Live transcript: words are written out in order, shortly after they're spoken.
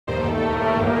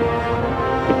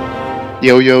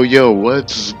Yo, yo, yo,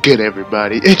 what's good,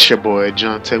 everybody? It's your boy,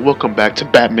 Jonta. Welcome back to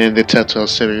Batman the Telltale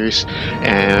series.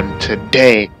 And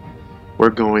today, we're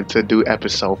going to do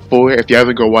episode 4. If you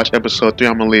haven't go watch episode 3,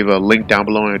 I'm going to leave a link down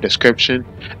below in the description.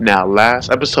 Now,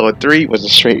 episode 3 was a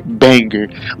straight banger.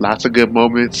 Lots of good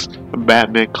moments.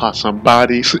 Batman caught some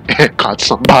bodies. Caught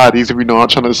some bodies, if you know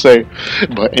what I'm trying to say.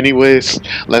 But anyways,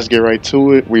 let's get right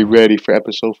to it. We ready for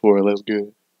episode 4. Let's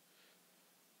go.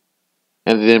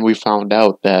 And then we found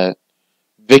out that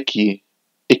Vicky,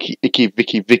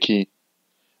 Vicky,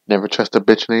 never trust a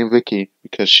bitch named Vicky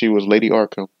because she was Lady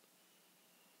Arkham.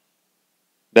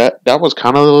 That was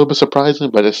kind of a little bit surprising,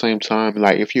 but at the same time,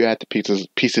 like if you add the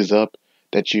pieces up,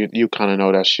 that you kind of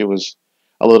know that she was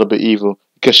a little bit evil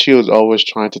because she was always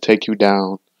trying to take you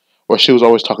down, or she was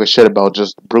always talking shit about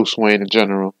just Bruce Wayne in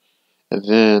general, and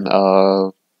then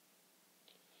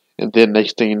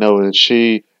next thing you know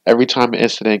is every time an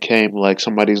incident came, like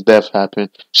somebody's death happened,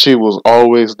 she was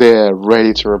always there,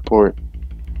 ready to report.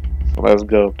 So let's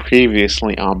go.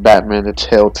 Previously on Batman the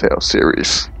Telltale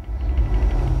series.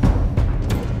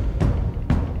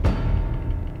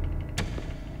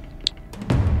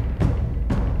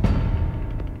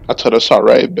 I told her it's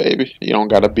alright, baby. You don't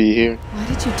gotta be here. Why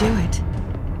did you do it?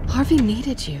 Harvey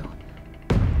needed you.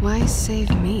 Why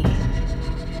save me?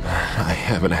 I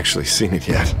haven't actually seen it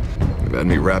yet. You've had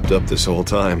me wrapped up this whole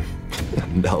time.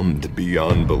 Numbed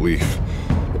beyond belief.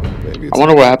 I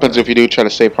wonder what happens if you do try to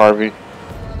save Harvey.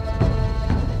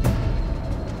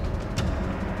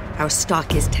 Our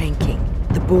stock is tanking.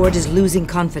 The board is losing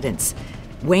confidence.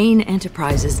 Wayne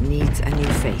Enterprises needs a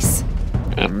new face.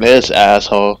 And this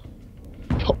asshole.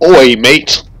 Oi,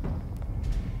 mate.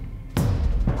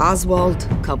 Oswald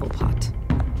Cobblepot.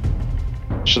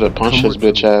 Should have punched his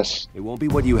bitch ass. It won't be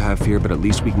what you have here, but at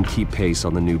least we can keep pace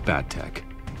on the new bat tech.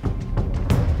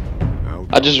 I'll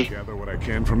gather what I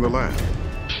can from the lab.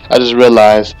 I just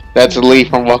realized that's Lee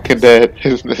from Walking Dead.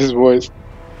 His voice.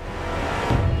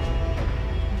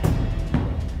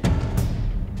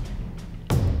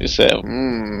 He said,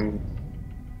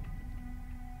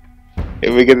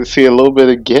 If we get to see a little bit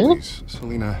again? Please,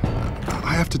 Selena,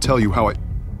 I have to tell you how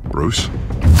Bruce?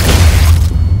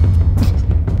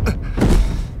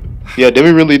 Yeah, did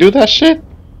we really do that shit?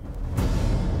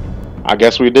 I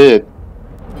guess we did.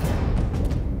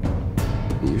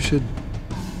 You should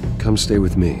come stay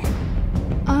with me.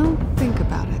 I'll think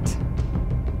about it.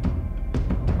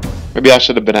 Maybe I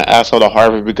should have been an asshole to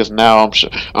Harvey because now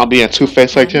I'm being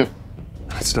two-faced like him.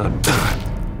 That's not...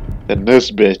 And this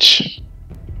bitch.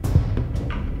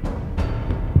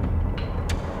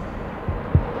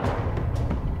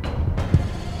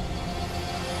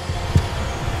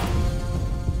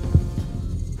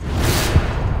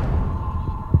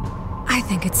 I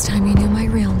think it's time you knew my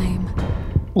real name.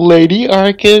 Lady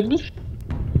Arkham.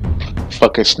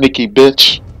 Fucking sneaky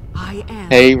bitch. I am.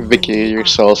 Hey Vicky, you're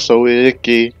so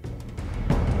icky.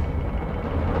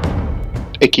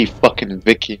 Icky fucking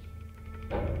Vicky.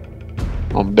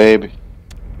 Oh baby.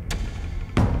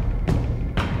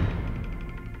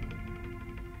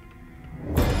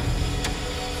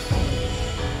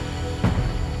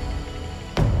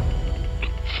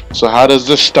 So how does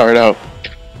this start out?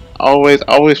 I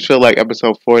always feel like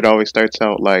episode 4 it always starts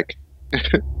out like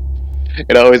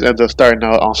it always ends up starting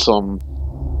out on some,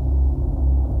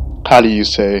 how do you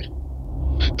say,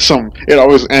 it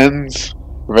always ends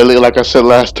really, like I said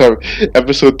last time,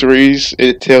 episode 3's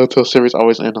Telltale series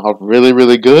always end off really,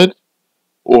 really good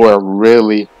or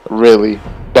really, really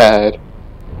bad.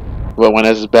 But when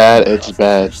it's bad, it's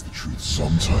bad.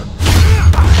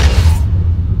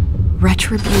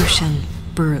 Retribution,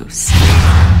 Bruce.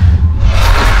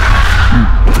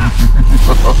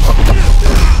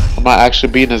 Am I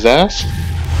actually beating his ass?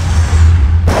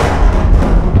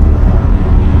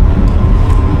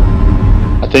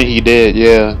 I think he did,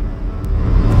 yeah.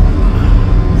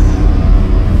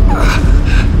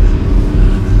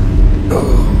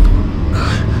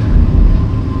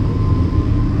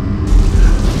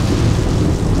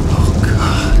 Oh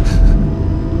God.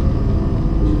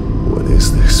 What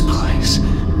is this place?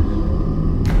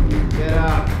 Get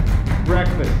up.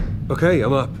 Breakfast. Okay,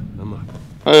 I'm up.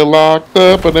 I locked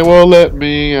up and they won't let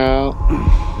me out.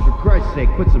 For Christ's sake,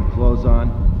 put some clothes on.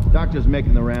 Doctor's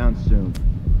making the rounds soon.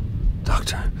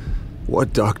 Doctor?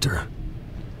 What doctor?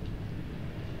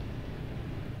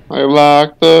 I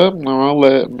locked up and they won't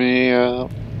let me out.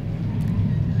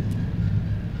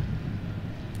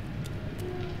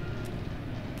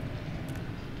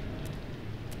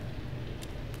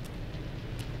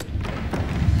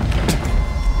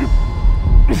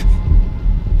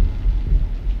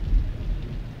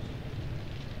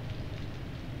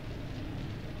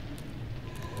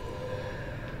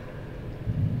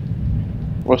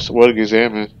 What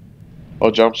examine?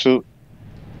 Oh, jumpsuit.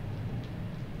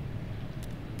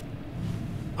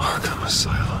 Arkham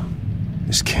Asylum.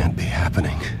 This can't be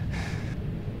happening.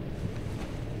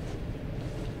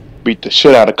 Beat the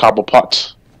shit out of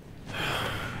Cobblepot.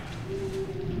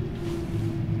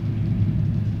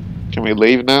 Can we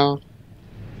leave now?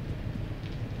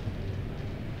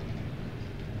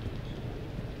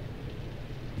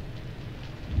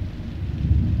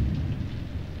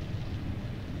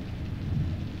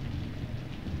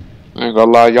 I ain't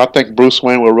gonna lie, y'all think Bruce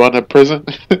Wayne will run a prison?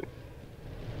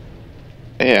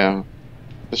 Damn.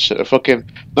 This shit fucking...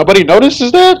 Nobody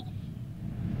notices that?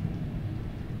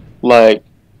 Like,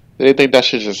 they think that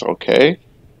shit's just okay?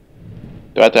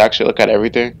 Do I have to actually look at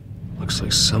everything? Looks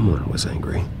like someone was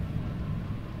angry.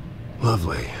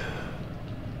 Lovely.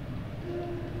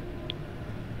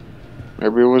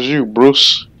 Maybe it was you,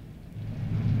 Bruce.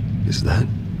 Is that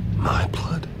my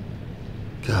blood?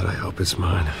 God, I hope it's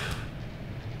mine.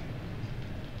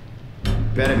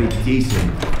 Better be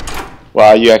decent.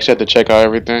 Wow, you actually had to check out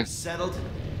everything? Settled?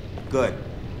 Good.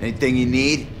 Anything you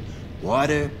need?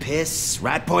 Water, piss,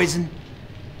 rat poison?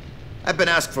 I've been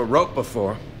asked for rope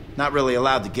before. Not really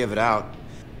allowed to give it out.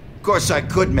 Of course, I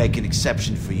could make an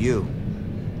exception for you.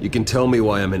 You can tell me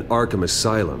why I'm in Arkham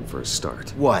Asylum for a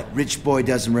start. What, rich boy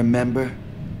doesn't remember?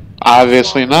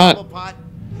 Obviously not.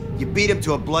 You beat him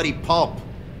to a bloody pulp.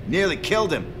 Nearly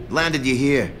killed him. Landed you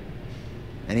here.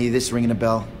 Any of this ringing a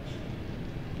bell?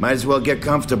 Might as well get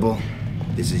comfortable.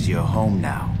 This is your home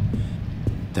now.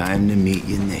 Time to meet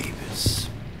your neighbors.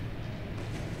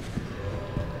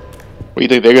 What, you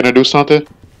think they're gonna do something?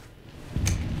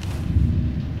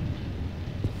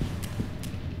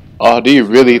 Oh, do you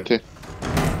really think...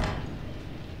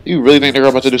 You really think they're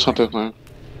about to do something, man?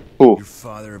 Who? Your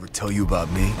father ever tell you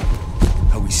about me?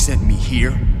 How he sent me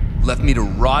here? Left me to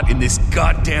rot in this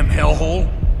goddamn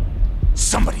hellhole?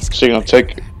 Somebody's So you're gonna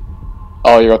take...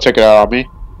 Oh, you're gonna take it out on me?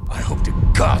 I hope to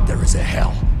God there is a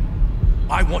hell.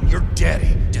 I want your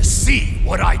daddy to see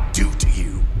what I do to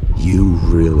you. You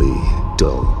really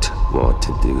don't want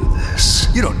to do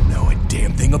this. You don't know a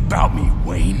damn thing about me,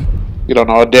 Wayne. You don't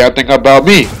know a damn thing about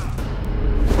me.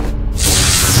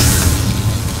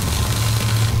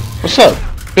 What's up,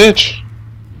 bitch?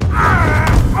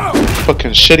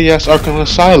 Fucking shitty ass Arkham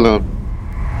Asylum.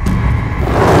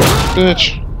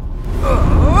 Bitch.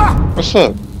 What's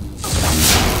up?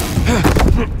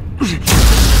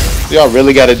 Y'all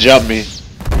really gotta jump me.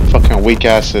 Fucking weak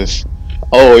asses.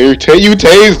 Oh, you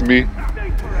tased me.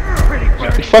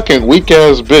 You fucking weak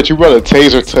ass bitch. You brought a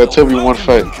taser to until we one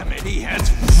fight. Committee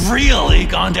has really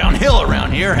gone downhill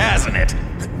around here, hasn't it?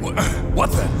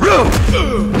 What the?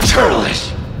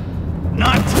 Turtleish.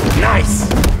 Not nice.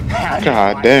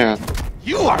 God damn.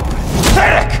 You are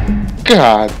pathetic.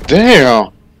 God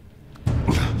damn.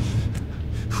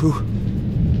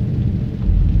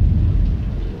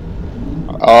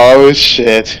 Oh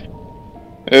shit.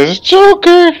 It's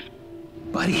Joker.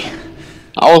 Buddy,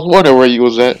 I was wondering where you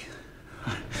was at.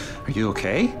 are you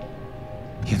okay?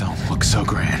 You don't look so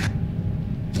grand.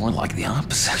 More like the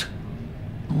opposite.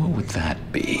 What would that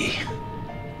be?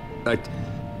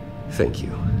 Thank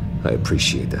you. I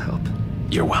appreciate the help.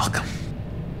 You're welcome.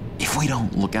 If we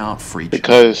don't look out for each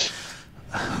Because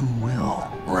other, who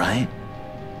will, right?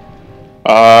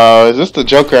 is this the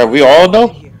Joker we all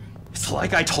know? It's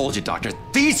like I told you, Doctor.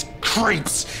 These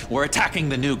creeps were attacking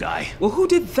the new guy. Well, who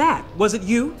did that? Was it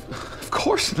you? Of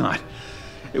course not.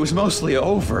 It was mostly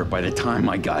over by the time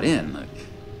I got in.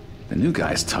 The new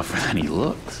guy's tougher than he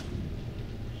looks.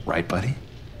 Right, buddy?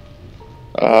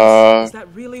 Is that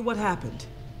really what happened?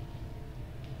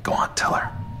 Go on, tell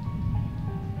her.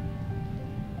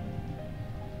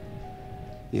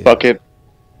 Fuck it.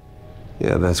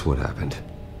 Yeah, that's what happened.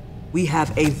 We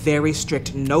have a very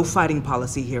strict no fighting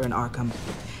policy here in Arkham.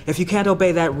 If you can't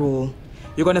obey that rule,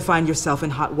 you're going to find yourself in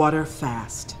hot water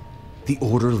fast. The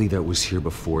orderly that was here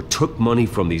before took money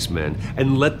from these men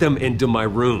and let them into my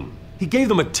room. He gave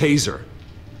them a taser.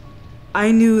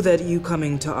 I knew that you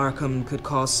coming to Arkham could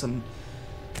cause some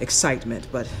excitement,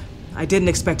 but I didn't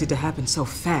expect it to happen so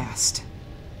fast.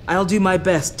 I'll do my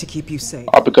best to keep you safe.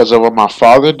 All because of what my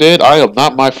father did? I am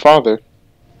not my father.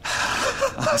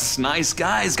 Us nice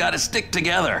guys gotta stick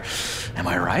together. Am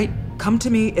I right? Come to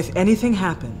me if anything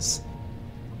happens.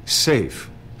 Safe.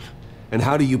 And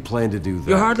how do you plan to do that?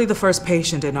 You're hardly the first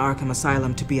patient in Arkham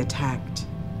Asylum to be attacked.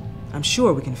 I'm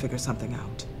sure we can figure something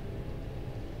out.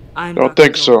 I'm Don't Dr.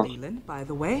 think so. Leland, by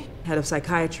the way, head of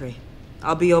psychiatry.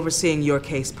 I'll be overseeing your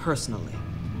case personally.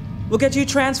 We'll get you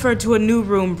transferred to a new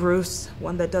room, Bruce.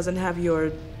 One that doesn't have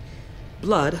your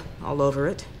blood all over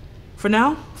it. For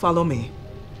now, follow me.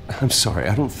 I'm sorry,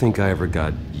 I don't think I ever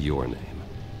got your name.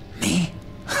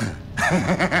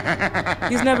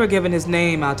 He's never given his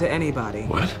name out to anybody.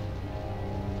 What?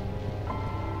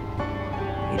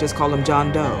 You just call him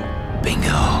John Doe.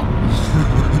 Bingo.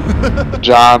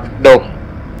 John Doe.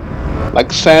 Like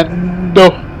Sando.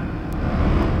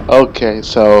 Okay,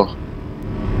 so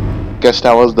guess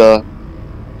that was the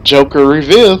Joker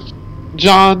reveal.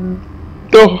 John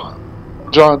Doe.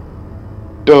 John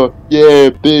Doe. Yeah,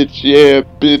 bitch. Yeah,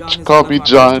 bitch. Call me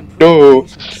John Doe.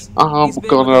 I'm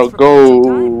gonna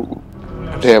go.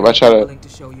 Damn, I try to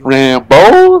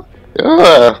Rambo.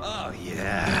 Yeah. Oh,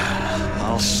 yeah.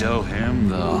 I'll show him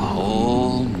the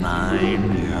whole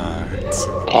 9 yards.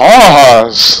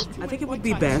 Pause. I think it would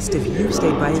be best if you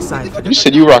stayed by his side for You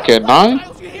said you rock at 9?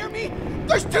 You hear me?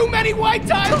 There's too many white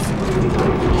tiles!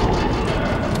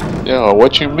 Yo,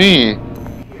 what you mean?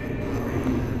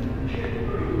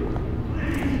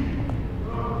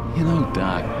 You know,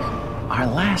 Doc, our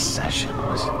last session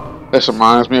was... This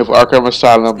reminds me of Arkham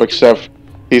Asylum, except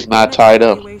he's not tied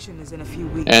up.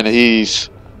 And he's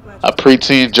a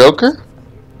preteen Joker?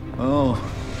 Oh,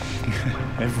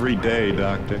 every day,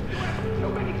 Doctor.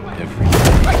 Every day.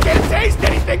 I can't taste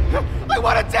anything! I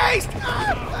want to taste!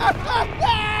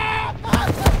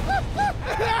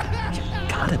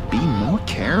 Gotta be more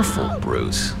careful,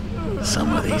 Bruce.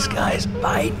 Some of these guys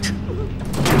bite.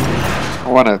 I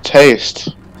want to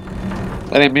taste.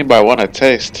 What do you mean by want to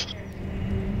taste?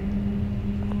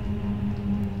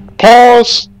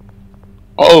 Pause!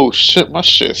 Oh shit, my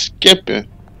shit's skipping.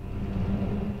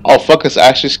 Oh fuck, it's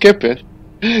actually skipping.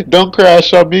 Don't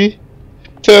crash on me.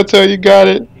 Telltale, you got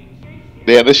it.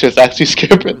 Damn, this shit's actually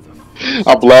skipping.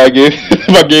 I'm lagging.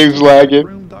 My game's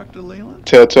lagging.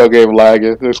 Telltale game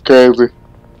lagging. It's crazy.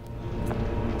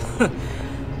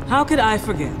 How could I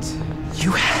forget?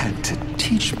 You had to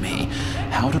teach me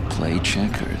how to play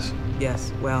checkers.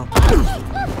 Yes, well...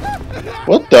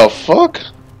 What the fuck?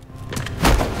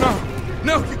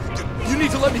 No, you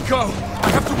need to let me go. I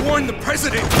have to warn the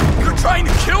president. You're trying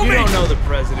to kill me. You don't know the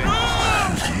president.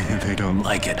 They don't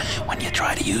like it when you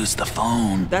try to use the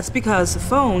phone. That's because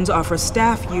phones are for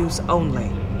staff use only.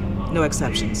 No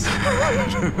exceptions.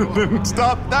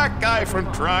 Stop that guy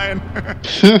from trying.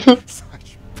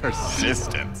 Such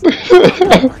persistence.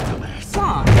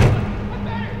 Son.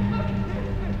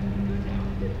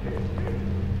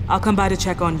 I'll come by to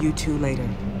check on you two later.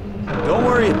 Don't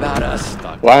worry about us,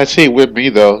 Doctor. Why is he with me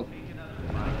though?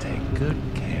 Take good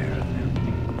care of him.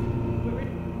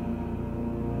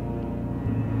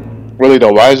 Really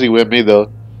though, why is he with me though?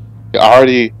 He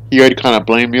already kind of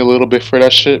blamed me a little bit for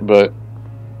that shit, but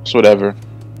it's whatever.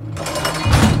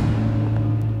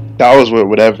 That was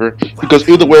whatever. Because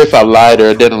either way, if I lied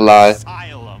or didn't lie,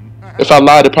 if I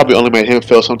lied, it probably only made him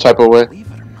feel some type of way.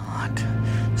 Believe it or not,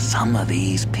 some of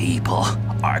these people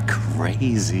are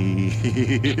crazy.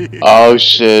 Oh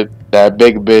shit, that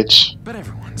big bitch. But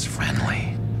everyone's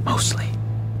friendly, mostly.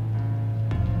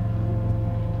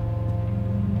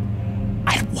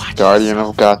 I'd watch Guardian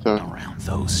of Gotham. around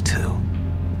those two.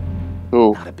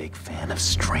 Ooh. Not a big fan of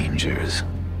strangers.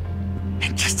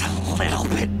 And just a little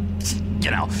bit,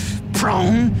 you know,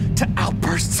 prone to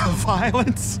outbursts of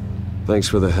violence. Thanks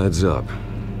for the heads up.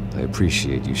 I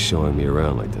appreciate you showing me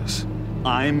around like this.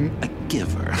 I'm a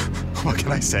giver. What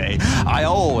can I say? I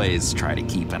always try to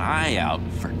keep an eye out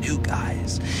for new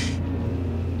guys.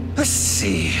 Let's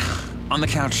see. On the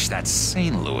couch, that's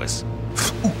St. Louis.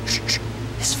 Ooh,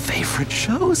 his favorite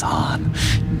show's on.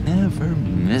 Never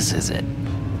misses it.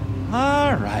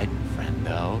 All right,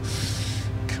 friendo.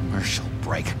 Commercial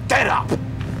break. Get up!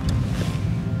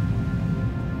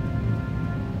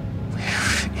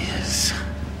 Where is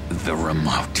the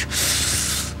remote?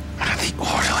 The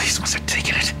orderlies must have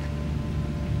taken it.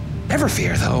 Never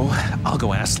fear, though. I'll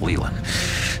go ask Leland.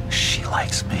 She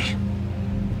likes me.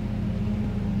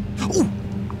 Ooh,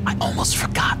 I almost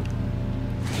forgot.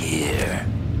 Here.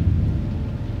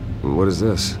 What is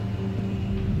this?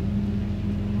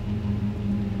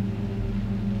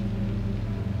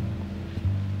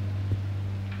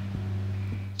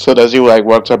 So does he like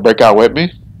want to break out with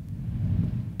me?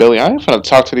 Billy, I ain't finna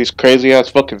talk to these crazy ass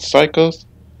fucking psychos.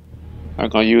 I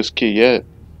ain't gonna use key yet.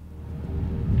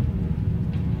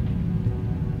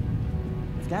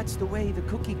 If that's the way the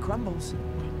cookie crumbles.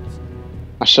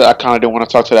 I kinda didn't want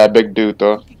to talk to that big dude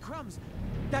though. Cookie crumbs.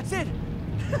 That's it.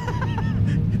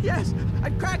 Yes,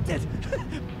 I cracked it.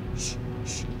 Shh,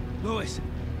 shh. Louis,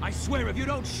 I swear if you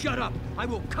don't shut up, I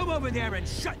will come over there and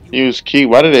shut you. Use key?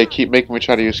 Why do they keep making me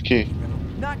try to use key?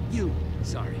 Not you.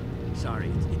 Sorry.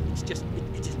 It's just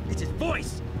his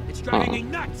voice. It's driving me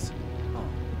nuts. Oh,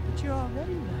 but you're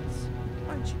already nuts,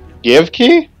 aren't you? Give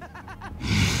key?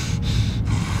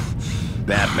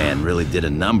 Batman really did a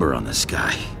number on this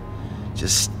guy.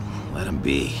 Just let him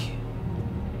be.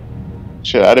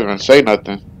 Shit, I didn't even say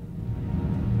nothing.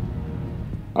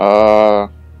 I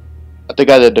think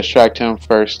I had to distract him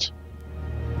first.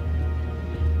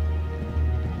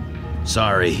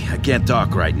 Sorry, I can't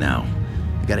talk right now.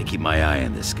 I gotta keep my eye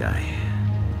on this guy.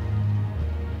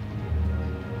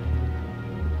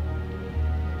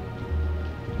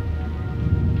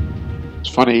 It's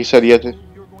funny, he said he had to.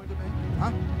 You're going to make?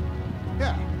 Huh?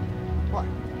 Yeah. What?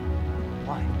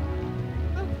 Why?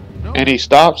 No. And he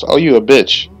stops? Oh, you a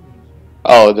bitch.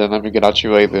 Oh, then let me get out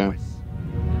your way then.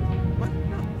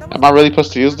 Am I really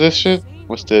supposed to use this shit?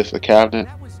 What's this? A cabinet?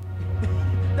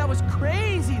 That was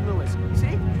crazy, Lewis. See?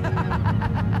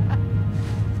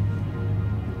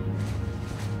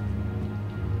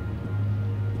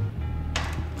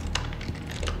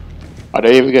 Are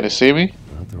they even gonna see me?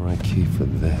 Not the right key for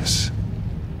this.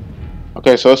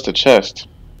 Okay, so it's the chest.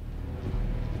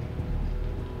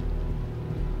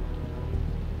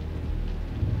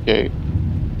 Okay.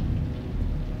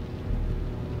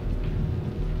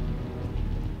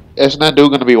 Isn't that dude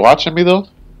gonna be watching me though?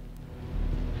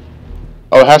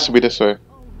 Oh, it has to be this way.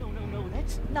 Oh, no,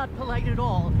 that's not polite at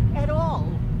all. At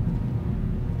all.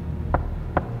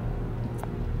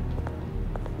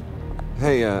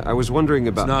 Hey, I was wondering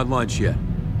about... It's not lunch yet.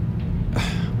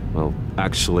 Well,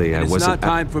 actually, I It's wasn't... not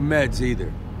time for meds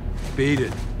either. Beat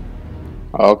it.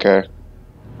 Okay.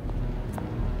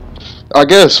 I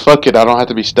guess, fuck it, I don't have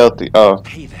to be stealthy. Oh.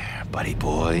 Hey there, buddy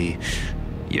boy.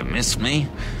 You missed me?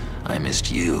 I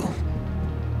missed you.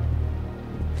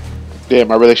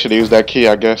 Damn, I really should have used that key,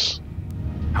 I guess.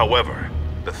 However,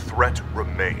 the threat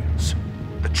remains.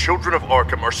 The children of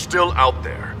Arkham are still out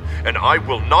there, and I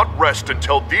will not rest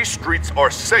until these streets are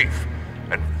safe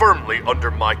and firmly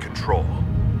under my control.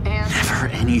 Never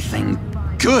anything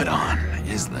good on,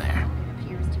 is there?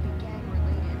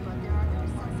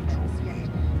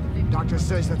 Doctor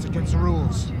says that's against the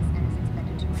rules.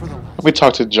 For the Let me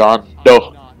talk to John.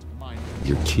 No.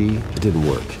 Your key, it didn't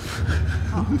work.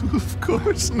 Of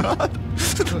course not.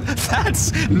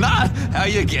 That's not how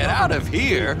you get out of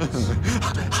here.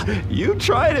 You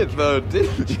tried it though,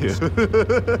 didn't you?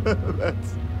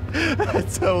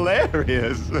 That's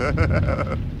hilarious.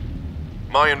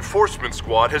 My enforcement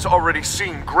squad has already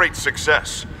seen great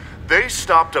success. They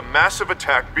stopped a massive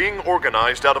attack being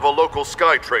organized out of a local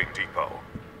SkyTrain depot.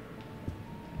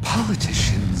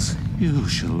 Politicians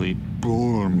usually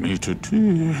bore me to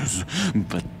tears,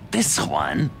 but this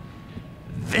one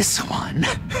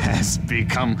has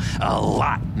become a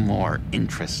lot more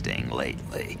interesting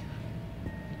lately.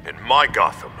 In my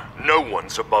Gotham, no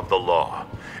one's above the law,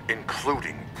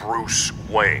 including Bruce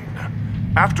Wayne.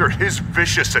 After his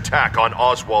vicious attack on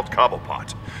Oswald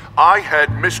Cobblepot, I had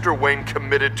Mr. Wayne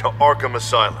committed to Arkham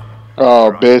Asylum.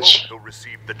 Oh, bitch. He'll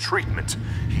receive the treatment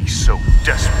he so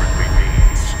desperately needs.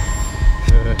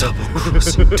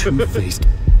 Double-crossing, two-faced...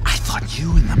 I thought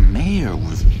you and the mayor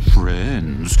were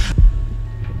friends.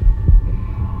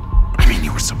 I mean,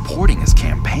 you were supporting his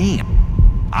campaign.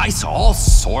 I saw all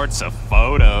sorts of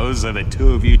photos of the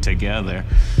two of you together.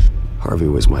 Harvey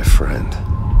was my friend.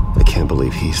 I can't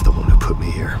believe he's the one who put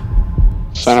me here.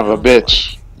 Son of a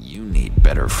bitch. You need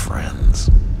better friends.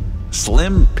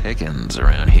 Slim pickings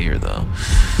around here, though.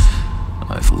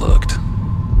 I've looked.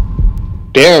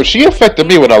 Damn, she affected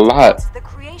me with a lot. The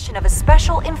creation of a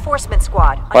special enforcement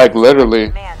squad. Like, literally.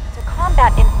 To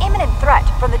combat an imminent threat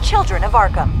from the children of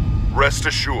Arkham. Rest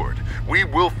assured, we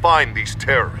will find these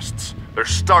terrorists, their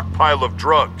stockpile of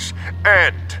drugs,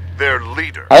 and their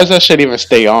leader. How does that shit even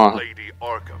stay on? Lady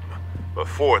Arkham,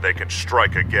 before they can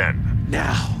strike again.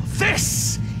 Now,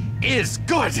 this is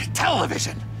good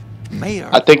television. Mayor,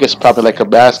 I think it's probably like a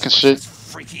mask and shit.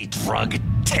 freaky drug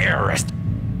terrorist.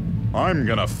 I'm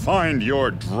gonna find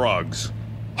your drugs.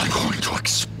 I'm going to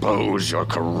expose your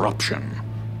corruption.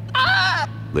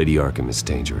 Lady Arkham is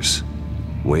dangerous.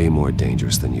 Way more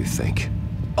dangerous than you think.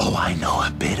 Oh, I know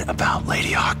a bit about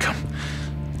Lady Arkham.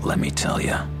 Let me tell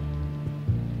you.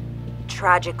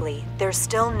 Tragically, there's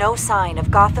still no sign of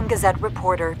Gotham Gazette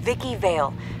reporter Vicky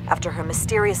Vale after her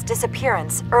mysterious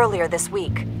disappearance earlier this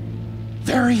week.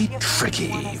 Very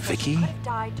tricky, Vicky.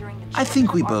 I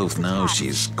think we both know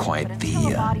she's quite the,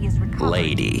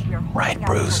 lady, right,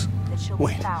 Bruce?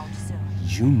 Wait,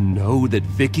 you know that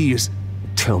Vicky is...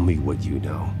 Tell me what you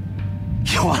know.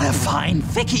 You want to find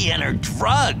Vicky and her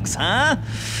drugs, huh?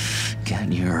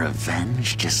 Get your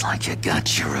revenge just like you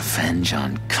got your revenge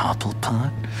on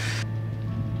Cobblepot?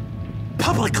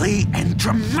 Publicly and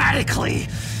dramatically!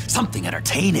 Something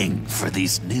entertaining for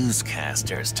these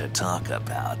newscasters to talk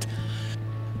about.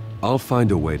 I'll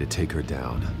find a way to take her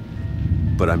down.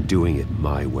 But I'm doing it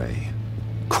my way.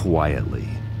 Quietly.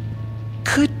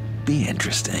 Could be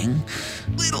interesting.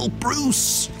 Little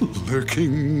Bruce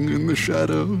lurking in the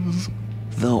shadows.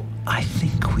 Though I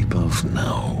think we both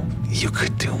know you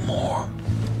could do more.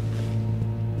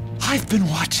 I've been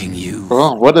watching you.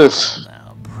 Oh, what is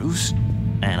now, Bruce?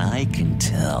 And I can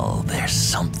tell there's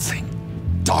something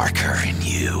darker in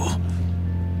you.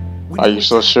 Are you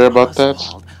so sure about that?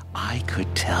 I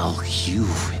could tell you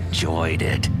enjoyed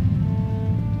it.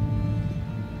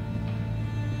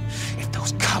 If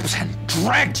those cops hadn't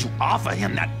dragged you off of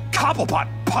him, that Cobblepot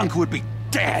punk would be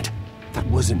dead. That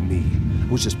wasn't me.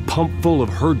 It was just pumped full of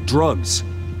her drugs.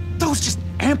 Those just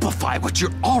amplify what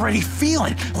you're already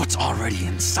feeling, what's already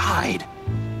inside.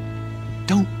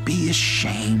 Don't be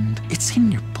ashamed. It's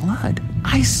in your blood.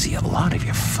 I see a lot of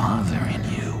your father in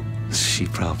you. She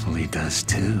probably does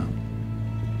too.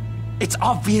 It's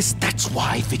obvious that's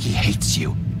why Vicky hates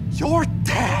you. Your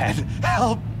dad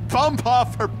helped bump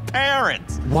off her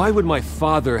parents. Why would my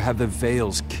father have the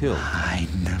Vales killed? I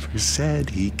never said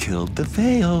he killed the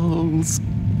Vales.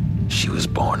 She was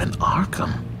born in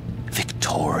Arkham.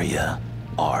 Victoria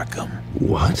Arkham.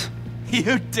 What?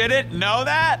 You didn't know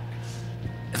that?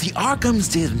 The Arkhams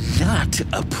did not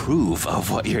approve of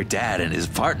what your dad and his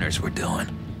partners were doing.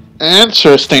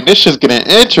 interesting? This is getting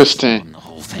interesting. The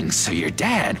whole thing, so your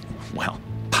dad, well,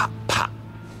 pop.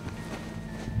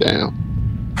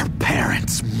 Damn. Her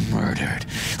parents murdered,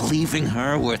 leaving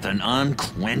her with an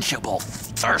unquenchable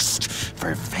thirst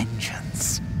for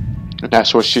vengeance. And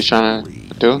that's what she's trying to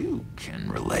do? You can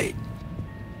relate.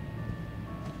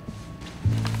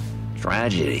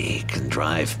 Tragedy can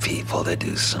drive people to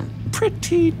do some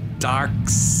pretty dark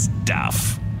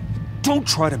stuff. Don't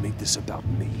try to make this about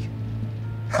me.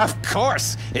 Of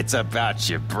course it's about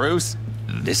you, Bruce.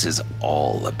 This is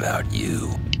all about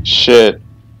you. Shit.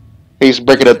 He's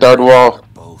breaking the third wall.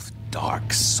 Both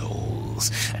dark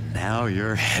souls, and now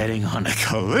you're heading on a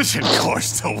collision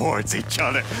course towards each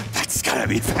other. That's gonna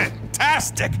be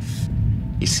fantastic.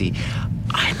 You see,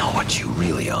 I know what you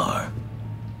really are.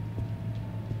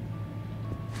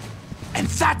 And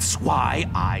that's why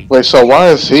I... Wait, so why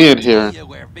is he in here?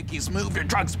 ...where Vicky's moved her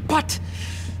drugs, but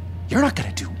you're not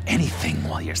gonna do anything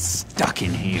while you're stuck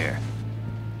in here.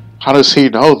 How does he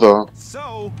know, though?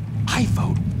 So, I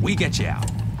vote we get you out.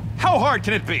 How hard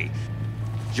can it be?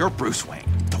 You're Bruce Wayne.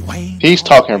 The Wayne... He's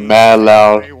talking mad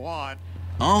loud.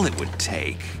 All it would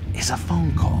take is a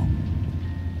phone call.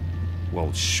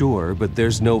 Well, sure, but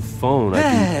there's no phone. I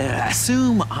can...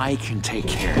 Assume I can take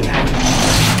care of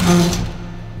that.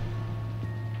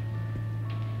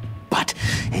 But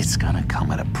it's gonna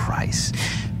come at a price.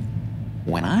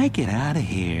 When I get out of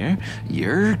here,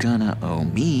 you're gonna owe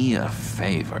me a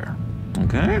favor,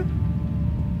 okay?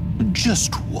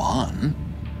 Just one.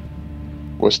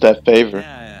 What's that favor?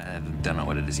 I don't know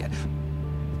what it is yet.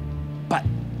 But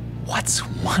what's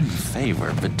one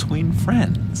favor between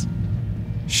friends?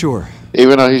 Sure.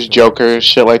 Even though he's Joker and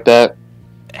shit like that?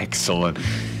 Excellent.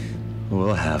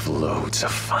 We'll have loads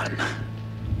of fun.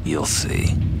 You'll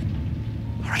see.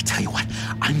 I tell you what,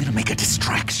 I'm gonna make a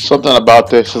distraction. Something about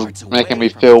this is making me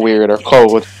feel weird or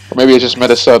cold. Or maybe it's just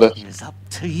Minnesota. It's up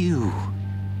to you.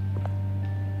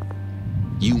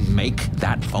 You make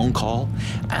that phone call,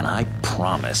 and I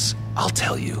promise I'll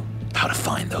tell you how to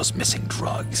find those missing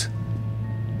drugs.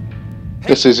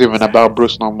 This is even about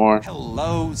Bruce no more.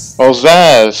 Hello. Oh,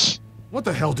 Zaz! What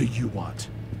the hell do you want?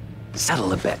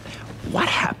 Settle a bet. What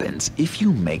happens if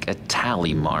you make a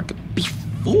tally mark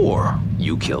before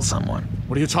you kill someone?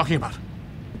 What are you talking about?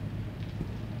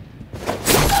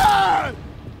 Ah!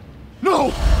 No!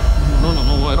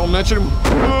 No, I don't match him.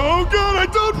 Oh god, I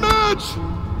don't match!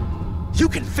 You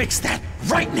can fix that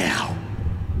right now!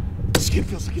 Skin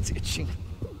feels like it's itching.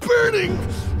 Burning!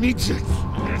 Need to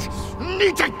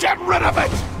get rid of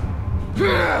it!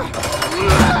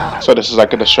 So this is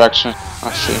like a distraction.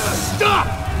 I see. Stop!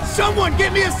 Someone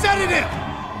get me a sedative!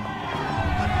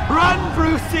 Run,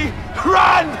 Brucey!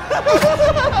 Run!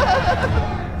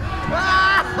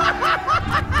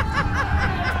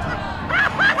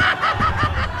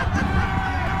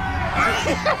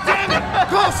 Damn it!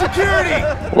 Call security!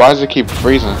 Why does it keep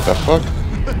freezing? The fuck?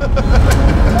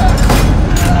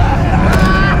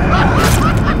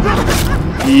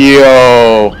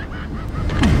 Yo!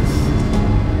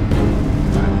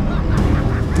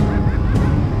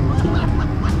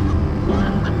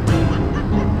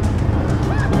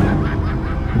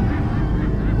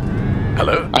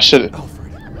 Hello? I should.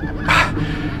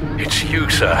 It's you,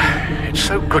 sir. It's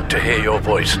so good to hear your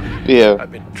voice. Yeah.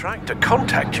 I've been trying to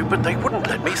contact you, but they wouldn't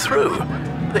let me through.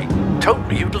 They told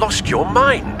me you'd lost your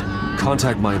mind.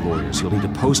 Contact my lawyers. You'll need to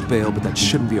post bail, but that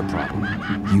shouldn't be a problem.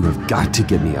 You have got to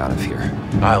get me out of here.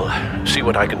 I'll see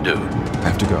what I can do. I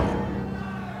have to go.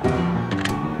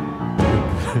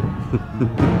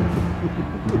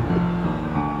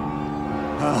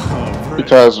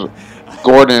 Because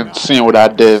Gordon seen what I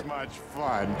did. Much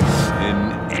fun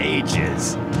in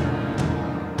ages.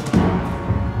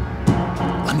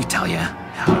 Let me tell you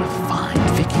how to find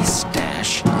Vicky's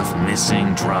stash of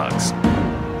missing drugs.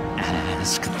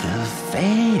 Ask the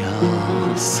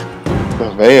Veils.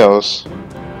 The Veils.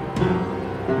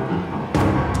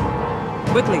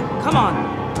 Quickly, come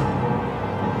on.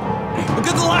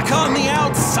 Good luck on the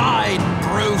outside,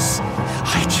 Bruce.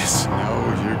 I just know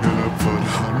you're gonna put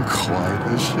on quite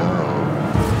a show.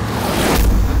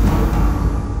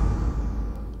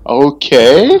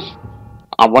 Okay.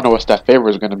 I wonder what that favor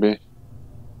is gonna be.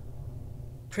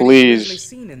 Pretty Please.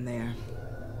 seen in there.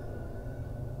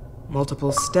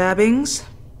 Multiple stabbings.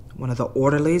 One of the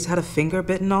orderlies had a finger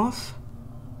bitten off.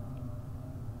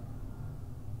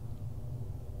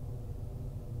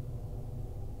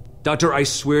 Doctor, I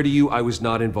swear to you, I was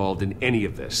not involved in any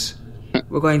of this.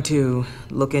 We're going to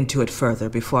look into it further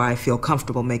before I feel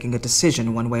comfortable making a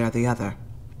decision one way or the other.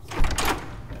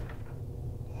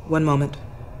 One moment.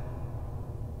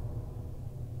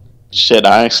 Shit,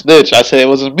 I ain't snitch. I said it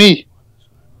wasn't me.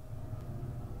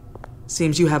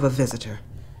 Seems you have a visitor.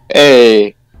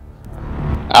 Hey,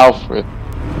 Alfred.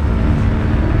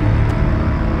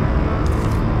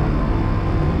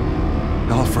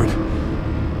 Alfred.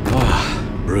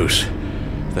 Ah, Bruce.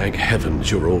 Thank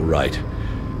heavens you're all right.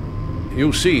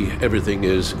 You see, everything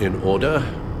is in order.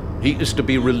 He is to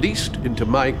be released into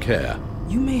my care.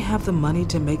 You may have the money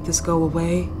to make this go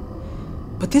away,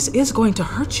 but this is going to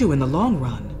hurt you in the long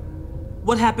run.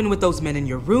 What happened with those men in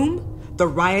your room? The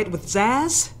riot with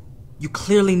Zaz? You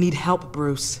clearly need help,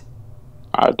 Bruce.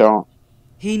 I don't.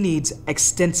 He needs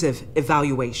extensive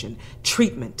evaluation,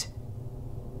 treatment.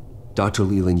 Dr.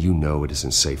 Leland, you know it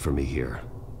isn't safe for me here.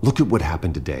 Look at what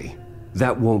happened today.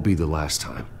 That won't be the last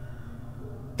time.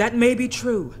 That may be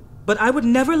true, but I would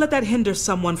never let that hinder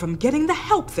someone from getting the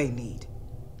help they need.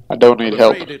 I don't need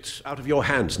help. I'm afraid it's out of your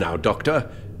hands now,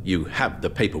 Doctor. You have the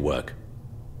paperwork.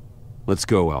 Let's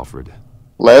go, Alfred.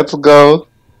 Let's go.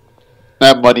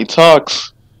 That money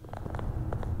talks.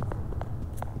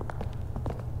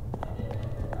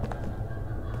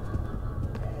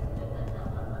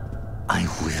 I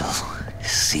will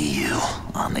see you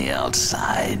on the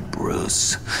outside,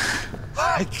 Bruce.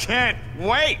 I can't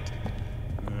wait!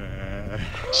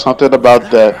 Something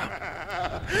about that.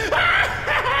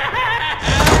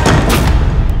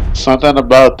 Something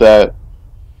about that.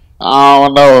 I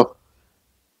don't know.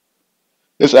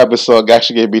 This episode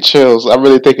actually gave me chills. I'm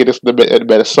really thinking this is the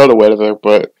Minnesota weather,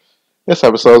 but this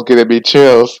episode's giving me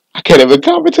chills. I can't even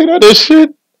commentate on this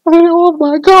shit. Oh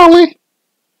my golly.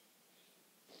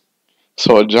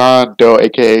 So John Doe,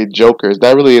 aka Joker, is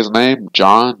that really his name?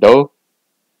 John Doe?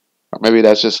 Or maybe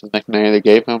that's just the nickname they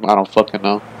gave him? I don't fucking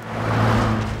know.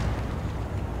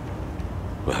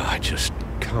 Well, I just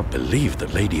can't believe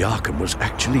that Lady Arkham was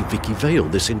actually Vicky Vale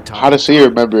this entire How does he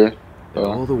remember?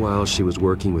 All the while she was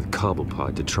working with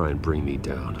Cobblepot to try and bring me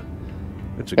down.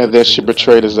 And then she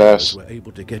betrayed his ass. Were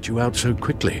able to get you out so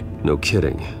quickly. No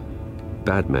kidding.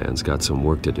 Batman's got some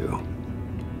work to do.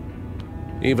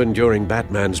 Even during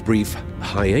Batman's brief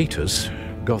hiatus,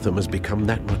 Gotham has become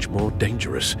that much more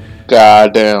dangerous.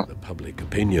 Goddamn. The public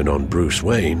opinion on Bruce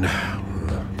Wayne,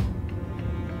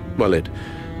 well, it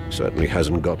certainly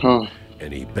hasn't gotten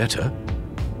any better.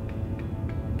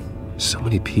 So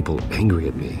many people angry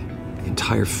at me. The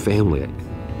entire family.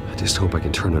 I just hope I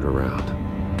can turn it around.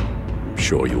 I'm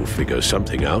sure you'll figure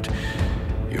something out.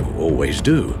 You always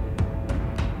do.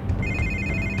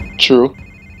 True.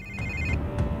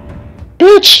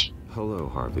 Bitch! Hello,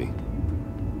 Harvey.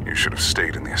 You should have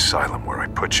stayed in the asylum where I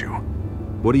put you.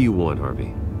 What do you want,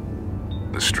 Harvey?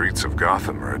 The streets of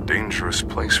Gotham are a dangerous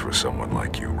place for someone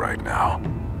like you right now.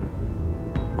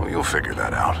 Well, you'll figure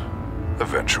that out.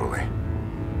 Eventually.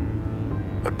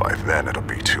 But by then, it'll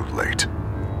be too late.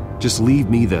 Just leave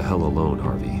me the hell alone,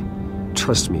 Harvey.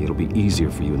 Trust me, it'll be easier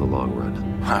for you in the long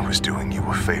run. I was doing you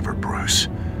a favor, Bruce.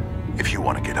 If you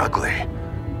want to get ugly,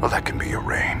 well, that can be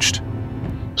arranged.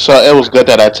 So it was good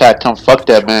that I attacked him. Fuck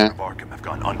that man. Arkham have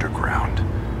gone underground.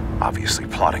 Obviously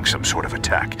plotting some sort of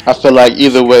attack. I feel like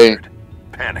either way.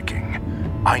 Panicking.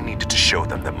 I needed to show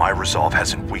them that my resolve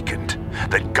hasn't weakened.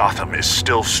 That Gotham is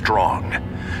still strong.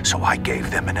 So I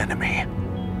gave them an enemy.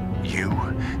 You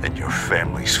and your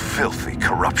family's filthy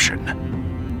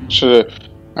corruption. Sure.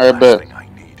 I bet. The last thing I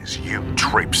need is you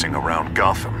traipsing around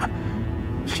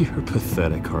Gotham. You're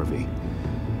pathetic, Harvey.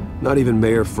 Not even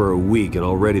mayor for a week and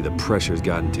already the pressure's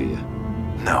gotten to you.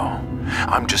 No.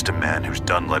 I'm just a man who's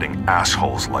done letting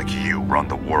assholes like you run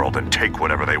the world and take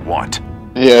whatever they want.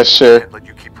 Yeah, sure. Can't let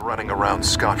you keep running around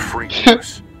scot-free,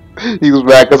 Bruce. He was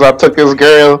mad because I took his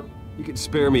girl. You can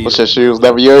spare me. But shit, she was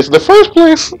never yours in the first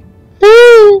place.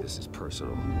 This is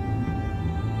personal.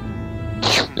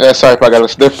 Yeah, sorry if I got a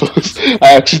sniffles.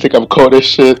 I actually think I'm cold as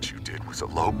shit. What you did was a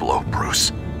low blow,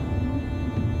 Bruce.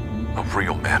 A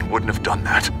real man wouldn't have done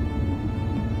that.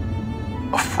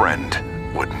 A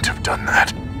friend wouldn't have done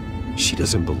that. She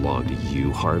doesn't belong to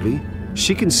you, Harvey.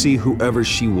 She can see whoever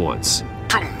she wants.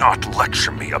 Do not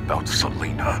lecture me about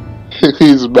Selena.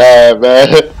 He's mad,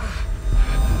 man.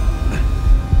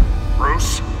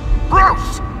 Bruce?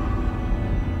 Bruce!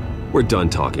 We're done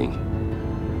talking.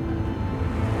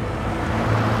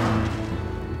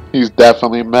 He's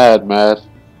definitely mad.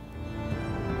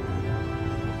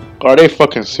 Are they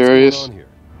fucking serious?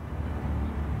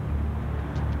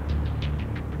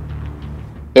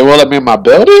 They won't let me in my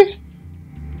building?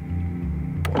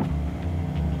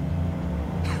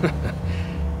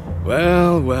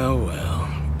 Well.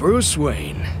 Bruce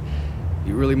Wayne.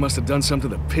 You really must have done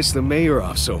something to piss the mayor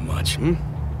off so much, hmm?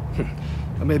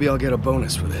 Maybe I'll get a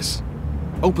bonus for this.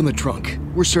 Open the trunk.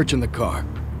 We're searching the car.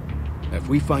 If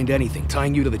we find anything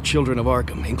tying you to the children of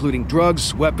Arkham, including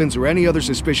drugs, weapons, or any other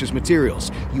suspicious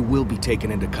materials, you will be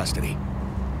taken into custody.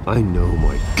 I know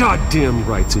my goddamn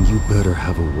rights, and you better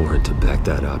have a warrant to back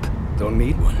that up. Don't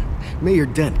need one. Mayor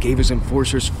Dent gave his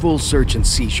enforcers full search and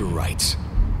seizure rights.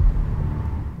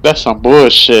 That's some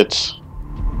bullshit.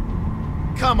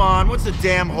 Come on, what's the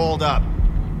damn holdup?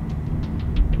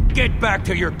 Get back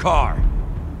to your car!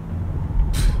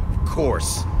 Of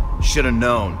course. Should've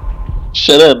known.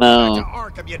 Should've known.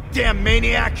 Arkham, you damn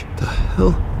maniac! The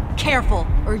hell? Careful,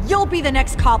 or you'll be the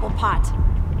next Cobblepot.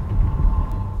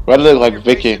 Why do they look like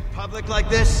Vicky? Public like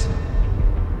this?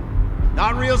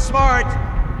 Not real smart.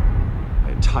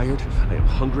 I am tired. I am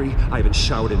hungry. I haven't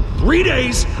showered in 3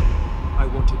 days. I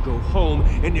want to go home,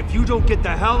 and if you don't get the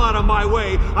hell out of my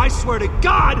way, I swear to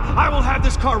God, I will have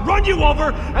this car run you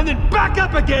over and then back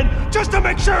up again just to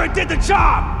make sure it did the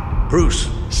job! Bruce.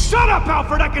 Shut up,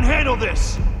 Alfred! I can handle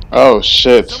this! Oh,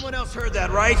 shit. Someone else heard that,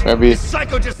 right? Maybe. This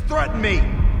psycho just threatened me.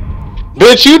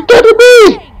 Bitch, you threatened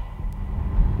me!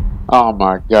 Oh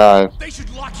my God. They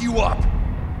should lock you up!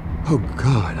 Oh,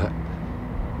 God.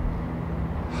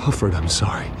 Alfred, I'm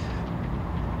sorry.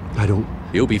 I don't...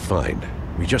 You'll be fine.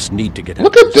 We just need to get out.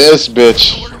 Look at this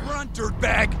bitch. Nowhere to run,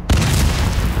 dirtbag!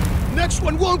 Next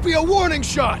one won't be a warning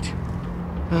shot!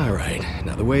 Alright,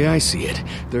 now the way I see it...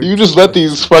 You just let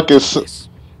these fucking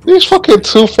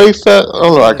two-faced that...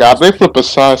 Oh my God, they flip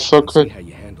aside so quick. See how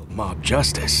you handle mob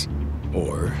justice.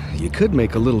 Or you could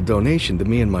make a little donation to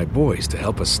me and my boys to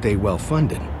help us stay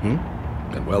well-funded,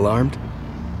 and well-armed.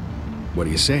 What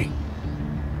do you say?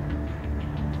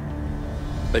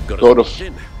 They've got Go us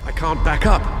in. I can't back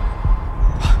up.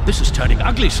 This is turning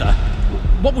ugly, sir.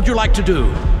 What would you like to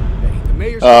do? Hey, the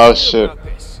mayor's oh shit! about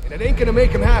this, and it ain't gonna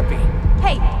make him happy.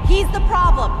 Hey, he's the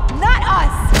problem, not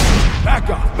us. Back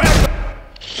off! Back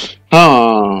off!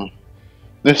 Oh,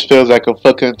 this feels like a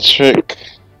fucking trick.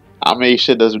 I mean,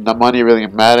 shit, does the money really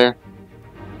matter?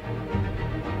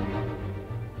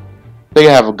 They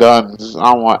have guns.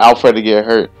 I don't want Alfred to get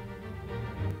hurt.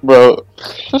 Bro,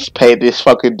 let's pay these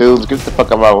fucking dudes. Get the fuck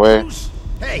out of my way.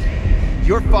 Hey,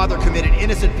 your father committed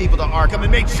innocent people to Arkham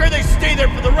and made sure they stay there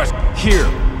for the rest. Here.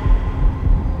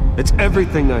 It's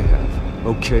everything I have,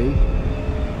 okay?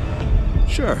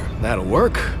 Sure, that'll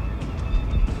work.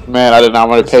 Man, I did not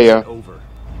want to pay you.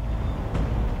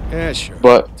 Yeah, sure.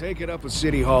 But take it up with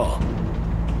City Hall.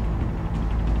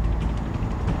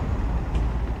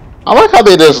 I like how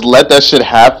they just let that shit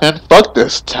happen. Fuck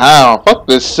this town. Fuck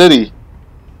this city.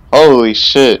 Holy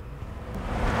shit.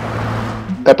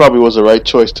 That probably was the right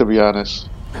choice, to be honest.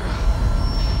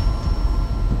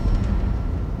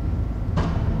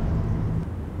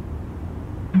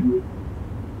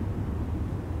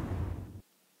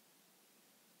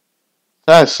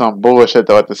 That's some bullshit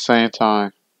though at the same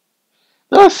time.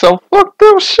 That's some fucked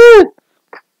up shit.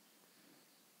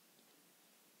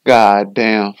 God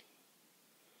damn.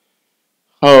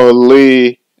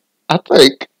 Holy. I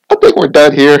think we're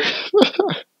done here.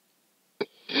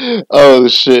 Oh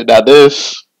shit. Now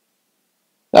this.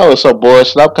 That was so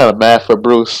bullshit. I'm kind of mad for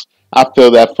Bruce. I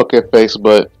feel that fucking face,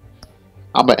 but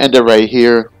I'm gonna end it right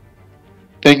here.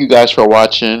 Thank you guys for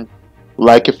watching.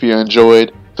 Like if you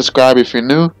enjoyed. Subscribe if you're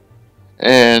new.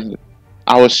 And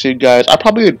I will see you guys. I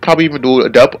probably even do a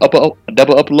double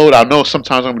upload. I know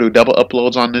sometimes I'm gonna do double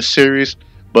uploads on this series,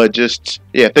 but just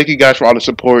yeah. Thank you guys for all the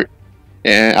support,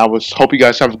 and I hope you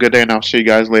guys have a good day. And I'll see you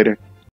guys later.